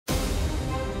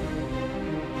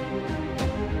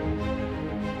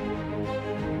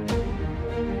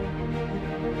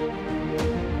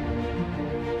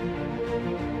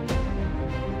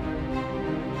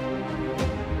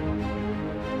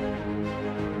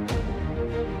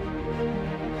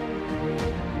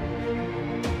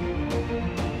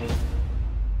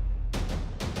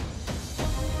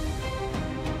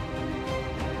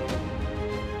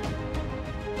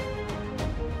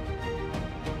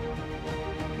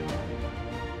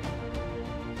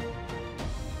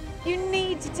You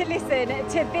need to listen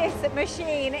to this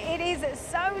machine. It is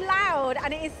so loud,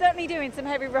 and it is certainly doing some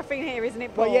heavy roughing here, isn't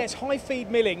it, Paul? Well, yeah, it's high feed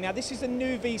milling. Now, this is the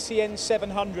new VCN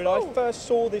 700. Ooh. I first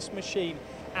saw this machine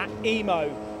at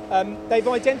EMO. They've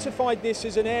identified this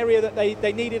as an area that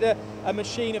they needed a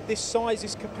machine of this size,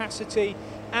 this capacity,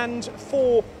 and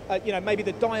for you know, maybe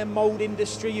the die and mould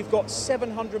industry, you've got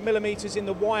 700 millimeters in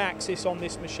the y-axis on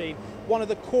this machine. One of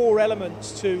the core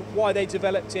elements to why they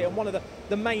developed it, and one of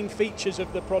the main features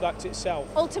of the product itself.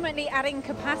 Ultimately adding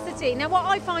capacity. Now, what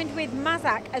I find with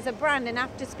Mazak as a brand, and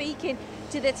after speaking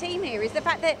to the team here, is the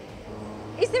fact that,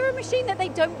 is there a machine that they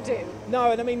don't do?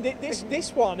 No, and I mean,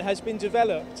 this one has been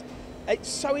developed. It's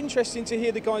so interesting to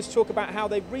hear the guys talk about how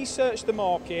they've researched the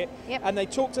market, yep, and they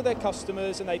talk to their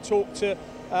customers, and they talk to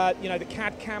you know, the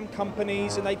CAD/CAM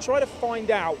companies, and they try to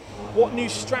find out what new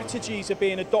strategies are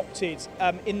being adopted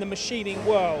in the machining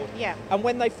world. Yeah. And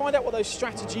when they find out what those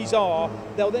strategies are,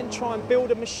 they'll then try and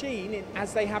build a machine,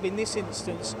 as they have in this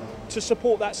instance, to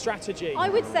support that strategy. I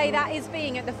would say that is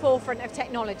being at the forefront of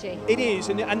technology. It is,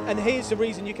 and here's the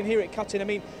reason. You can hear it cutting. I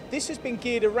mean, this has been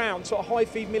geared around sort of high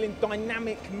feed milling,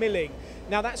 dynamic milling.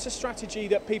 Now, that's a strategy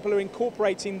that people are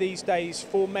incorporating these days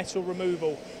for metal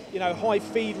removal. You know, high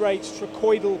feed rates,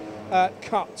 trochoidal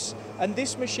cuts, and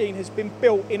this machine has been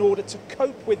built in order to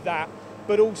cope with that,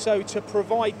 but also to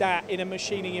provide that in a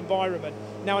machining environment.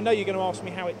 Now, I know you're going to ask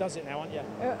me how it does it now, aren't you?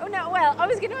 Oh, no, well, I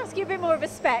was going to ask you a bit more of a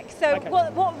spec. So Okay.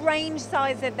 what range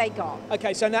size have they got?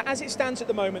 Okay, so now as it stands at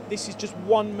the moment, this is just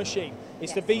one machine.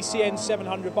 It's the VCN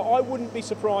 700, but I wouldn't be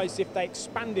surprised if they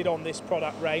expanded on this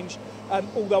product range,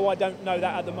 although I don't know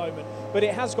that at the moment. But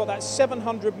it has got that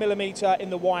 700 millimeter in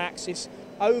the y-axis,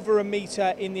 over a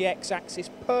meter in the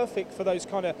x-axis, perfect for those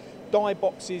kind of die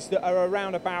boxes that are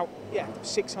around about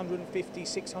 650,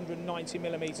 690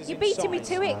 millimeters in size. You're beating me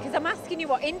to it, because I'm asking you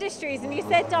what industries, and you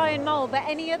said die and mould, but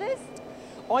any others?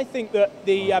 I think that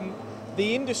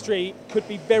the industry could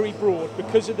be very broad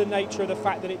because of the nature of the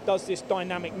fact that it does this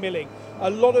dynamic milling.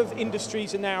 A lot of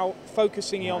industries are now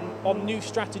focusing on new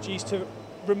strategies to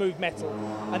remove metal,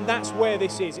 and that's where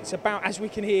this is. It's about, as we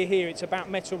can hear here, it's about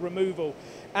metal removal.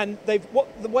 And the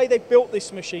way they've built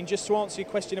this machine, just to answer your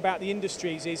question about the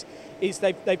industries, is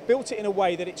they've built it in a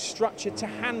way that it's structured to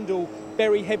handle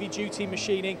very heavy duty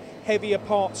machining, heavier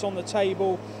parts on the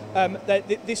table.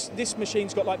 This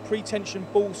machine's got like pre-tension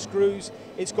ball screws.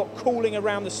 It's got cooling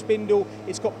around the spindle.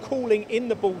 It's got cooling in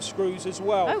the ball screws as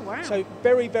well. Oh, wow. So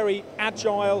very, very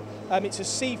agile. It's a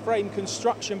C-frame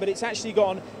construction, but it's actually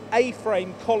got an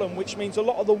A-frame column, which means a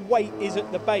lot of the weight is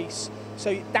at the base. So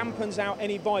it dampens out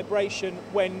any vibration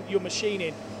when you're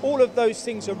machining. All of those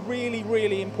things are really,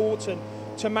 really important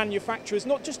to manufacturers,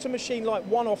 not just to machine like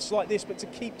one-offs like this, but to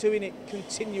keep doing it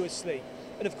continuously.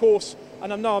 And of course,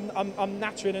 and I know I'm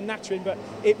nattering, but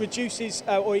it reduces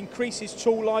or increases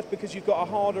tool life because you've got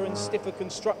a harder and stiffer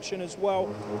construction as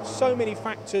well. So many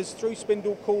factors. Through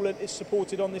spindle coolant is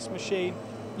supported on this machine.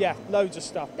 Yeah, loads of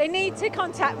stuff. They need to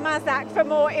contact Mazak for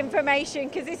more information,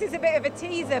 because this is a bit of a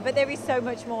teaser, but there is so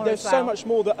much more. There's as well. so much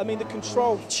more. That, I mean, the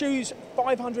control chews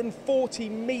 540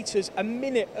 meters a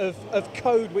minute of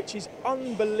code, which is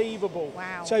unbelievable.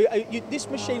 Wow. So this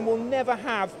machine will never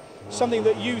have something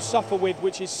that you suffer with,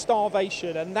 which is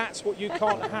starvation, and that's what you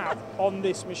can't have on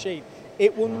this machine.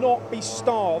 It will not be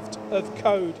starved of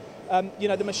code. You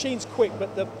know, the machine's quick,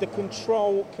 but the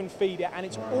control can feed it, and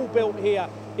it's all built here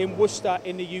in Worcester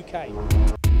in the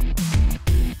UK.